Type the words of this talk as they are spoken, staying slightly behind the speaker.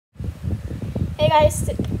Hey guys,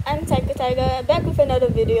 I'm Tiger back with another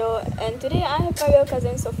video, and today I have my real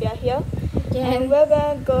cousin Sophia here, and we're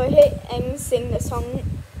gonna go ahead and sing the song.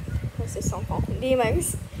 What's the song called?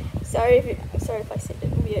 Demons. Sorry if I said it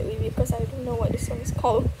weirdly because I don't know what the song is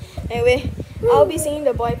called. Anyway, I'll be singing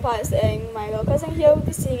the boy parts, and my real cousin here will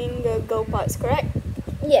be singing the girl parts. Correct?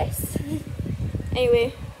 Yes.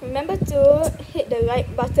 Anyway, remember to hit the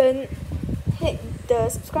like button, hit the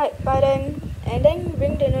subscribe button, and then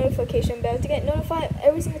ring the notification bell to get notified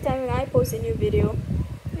every single time when I post a new video.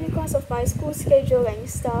 Because of my school schedule and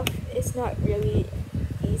stuff, it's not really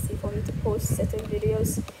easy for me to post certain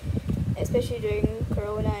videos, especially during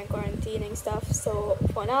corona and quarantine and stuff. So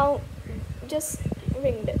for now, just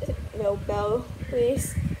ring the little bell,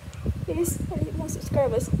 please. Please, I need more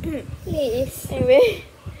subscribers. Please. Anyway,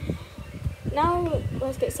 now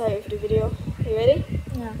let's get started with the video. You ready?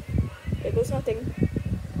 Yeah. Here goes nothing.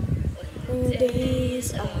 The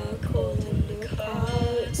days are cold and the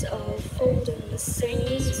cards are folding. The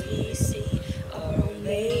saints we see are all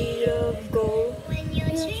made of gold. When your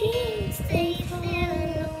dreams they fall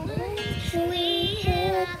away, we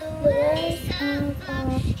hear the words of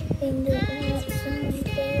all in the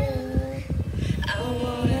I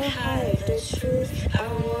wanna hide the truth, I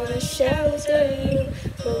wanna shelter you,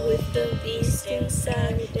 but with the beast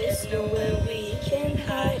inside, there's nowhere we can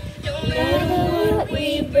hide. No matter what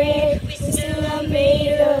we break, we still are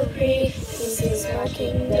made of greed. This is my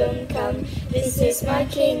kingdom come, this is my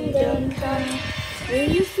kingdom come.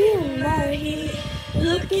 When you feel my heat,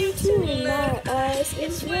 look into my eyes.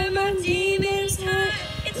 It's where my demons hide,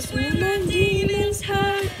 it's where my demons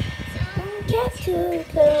hide. Don't get too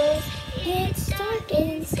close, it's dark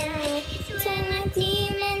inside. Inside my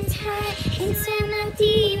demons hide, inside my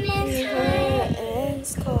demons hide.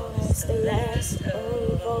 Hands cause the last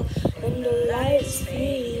of all. When the lights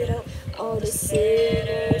fade out, all the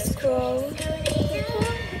sinners crawl.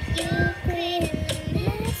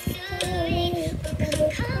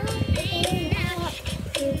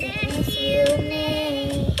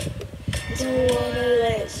 Don't wanna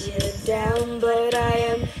let you down, but I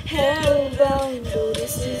am hellbound. Though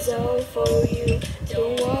this is all for you,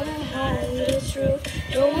 don't wanna hide the truth.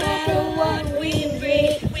 No matter what we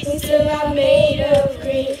break, we still are made of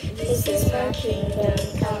greed. This is my kingdom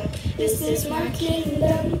come, this is my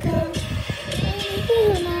kingdom come.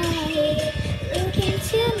 Feel my heat, look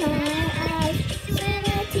into my eyes. When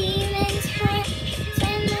my demons hide,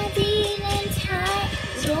 when my demons hide.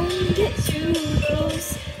 Don't get too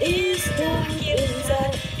close, it's dark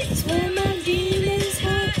inside. It's where my demons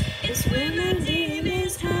hide, it's where my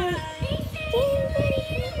demons hide.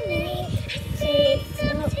 Say it's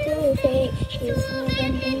not too fake. You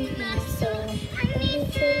haven't in my soul. I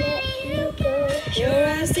need to let you go. Your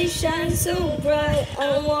eyes, they shine so bright,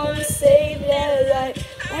 I wanna save that light.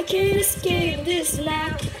 I can't escape this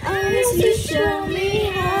now, unless you show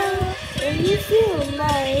me how. When you feel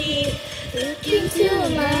my heat, look into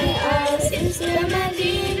my eyes. It's where my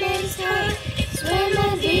demons hide, it's where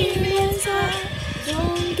my demons hide.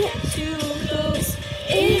 Don't get too close,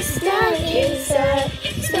 it's dark inside.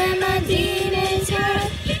 It's where my demons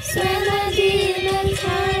hide, it's where my demons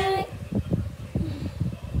hide.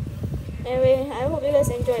 Anyway, I hope you guys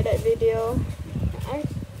enjoyed that video.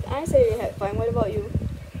 I say we had fun. What about you?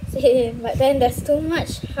 Same, but then there's too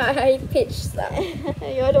much high pitch stuff.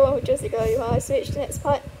 You're the one who chose to go. You want to switch to the next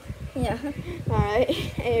part? Yeah. Alright.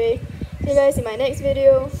 Anyway, see you guys in my next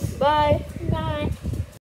video. Bye. Bye.